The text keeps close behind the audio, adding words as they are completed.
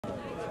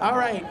All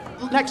right,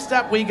 next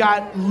up we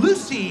got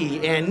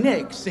Lucy and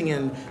Nick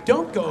singing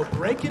Don't Go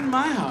Breaking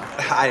My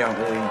Heart. I don't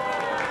really...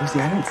 Lucy,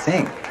 I don't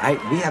sing.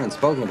 We haven't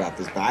spoken about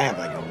this, but I have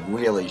like a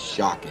really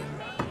shocking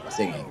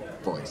singing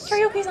voice.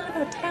 Karaoke's not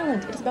about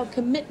talent, it's about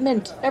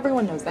commitment.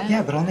 Everyone knows that.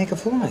 Yeah, but I'll make a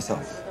fool of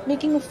myself.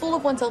 Making a fool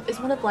of oneself is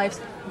one of life's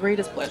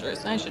greatest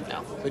pleasures. I should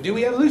know. So do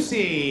we have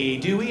Lucy?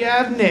 Do we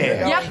have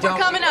Nick? Yep, we're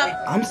coming up.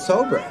 I'm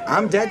sober.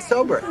 I'm dead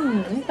sober.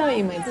 I thought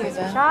you might say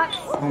that.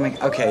 Oh my...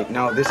 Okay,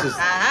 no, this is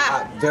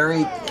very...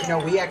 You know,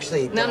 we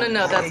actually... No,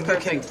 that's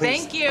perfect.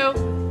 Thank you.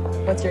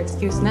 What's your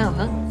excuse now,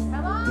 huh?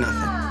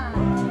 Nothing.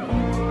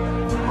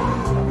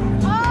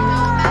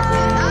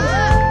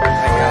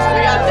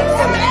 We got this.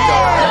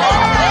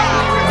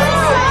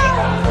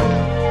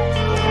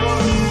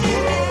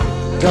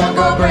 Don't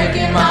go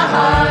breaking my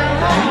heart.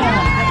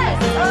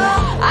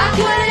 I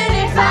couldn't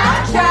if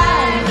I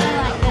tried.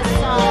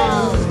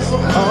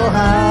 Oh,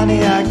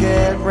 honey, I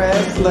get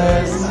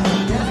restless.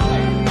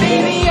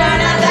 Baby, you're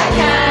not that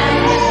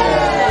kind.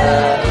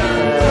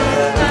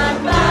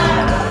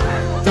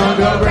 Don't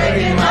go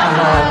breaking my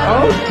heart.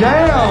 Oh,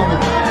 damn.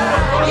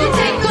 You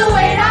take the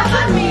weight off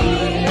of me.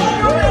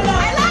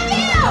 I love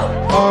you.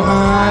 Oh,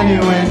 honey,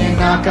 when you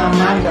knock on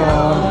my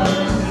door.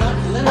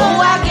 Oh,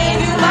 I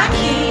gave you my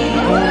key.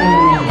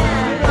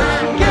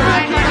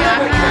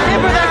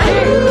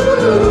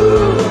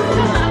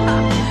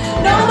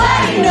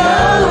 Nobody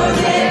knows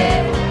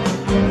it.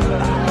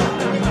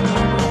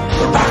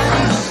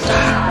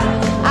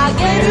 I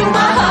gave you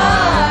my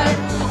heart.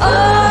 Oh,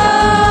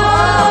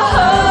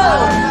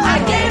 I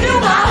gave you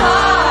my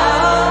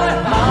heart.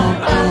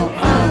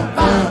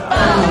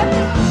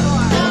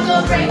 Don't go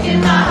breaking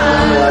my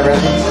heart.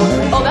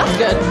 Oh, that's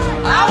good.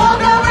 I won't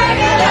go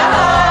breaking your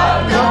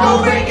heart. Don't go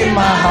breaking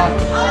my heart.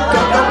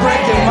 Don't go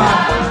breaking my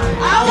heart.